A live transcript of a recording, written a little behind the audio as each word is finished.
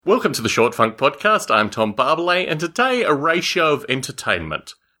Welcome to the Short Funk Podcast. I'm Tom Barbalet, and today a ratio of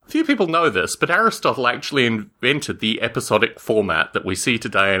entertainment. Few people know this, but Aristotle actually invented the episodic format that we see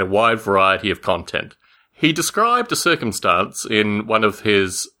today in a wide variety of content. He described a circumstance in one of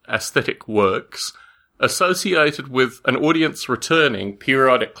his aesthetic works associated with an audience returning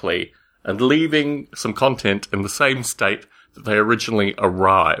periodically and leaving some content in the same state that they originally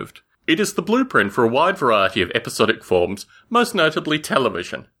arrived. It is the blueprint for a wide variety of episodic forms, most notably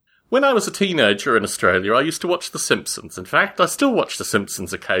television. When I was a teenager in Australia, I used to watch The Simpsons. In fact, I still watch The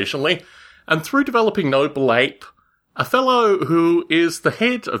Simpsons occasionally, and through developing Noble Ape, a fellow who is the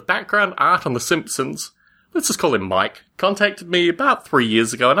head of background art on The Simpsons, let's just call him Mike, contacted me about 3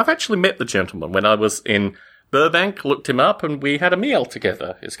 years ago, and I've actually met the gentleman when I was in Burbank, looked him up, and we had a meal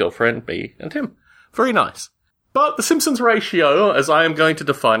together, his girlfriend, me, and him. Very nice. But the Simpsons ratio, as I am going to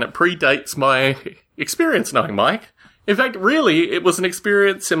define it, predates my experience knowing Mike. In fact, really, it was an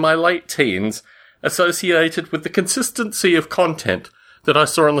experience in my late teens associated with the consistency of content that I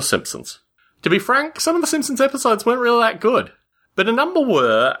saw on The Simpsons. To be frank, some of The Simpsons episodes weren't really that good. But a number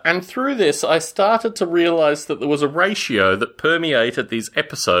were, and through this I started to realise that there was a ratio that permeated these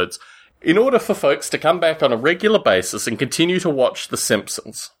episodes in order for folks to come back on a regular basis and continue to watch The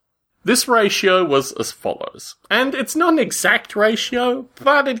Simpsons. This ratio was as follows, and it's not an exact ratio,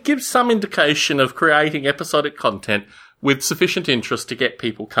 but it gives some indication of creating episodic content with sufficient interest to get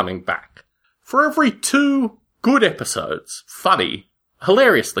people coming back. For every 2 good episodes, funny,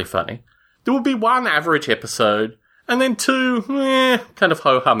 hilariously funny, there will be 1 average episode, and then 2, kind of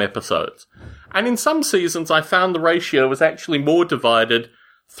ho-hum episodes. And in some seasons I found the ratio was actually more divided,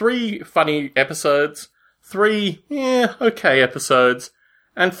 3 funny episodes, 3, okay episodes,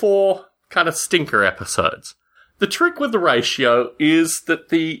 and 4 kind of stinker episodes. The trick with the ratio is that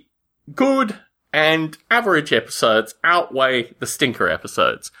the good and average episodes outweigh the stinker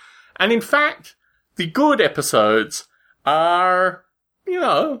episodes. And in fact, the good episodes are,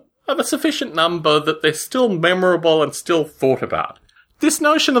 of a sufficient number that they're still memorable and still thought about. This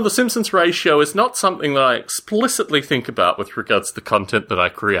notion of the Simpsons ratio is not something that I explicitly think about with regards to the content that I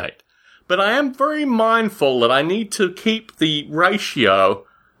create. But I am very mindful that I need to keep the ratio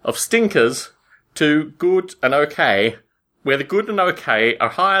of stinkers to good and okay, where the good and okay are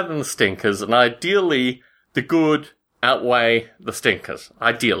higher than the stinkers, and ideally the good outweigh the stinkers.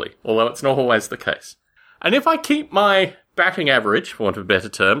 Ideally, although it's not always the case. And if I keep my batting average, for want of a better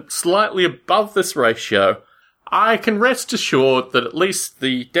term, slightly above this ratio, I can rest assured that at least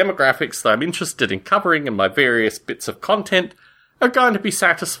the demographics that I'm interested in covering in my various bits of content are going to be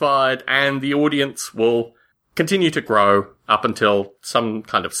satisfied, and the audience will continue to grow up until some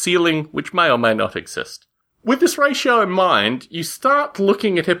kind of ceiling, which may or may not exist. With this ratio in mind, you start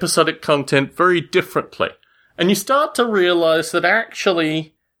looking at episodic content very differently, and you start to realise that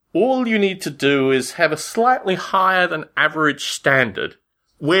actually all you need to do is have a slightly higher than average standard,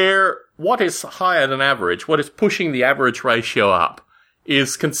 where what is higher than average, what is pushing the average ratio up,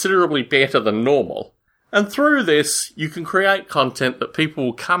 is considerably better than normal. And through this, you can create content that people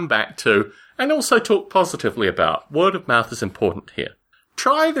will come back to and also talk positively about. Word of mouth is important here.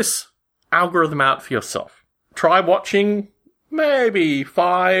 Try this algorithm out for yourself. Try watching maybe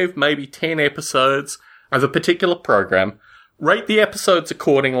 5, maybe 10 episodes of a particular program. Rate the episodes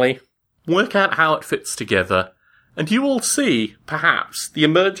accordingly. Work out how it fits together. And you will see, perhaps, the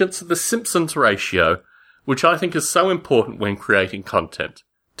emergence of the Simpsons ratio, which I think is so important when creating content.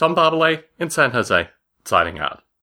 Tom Barbalet in San Jose, signing out.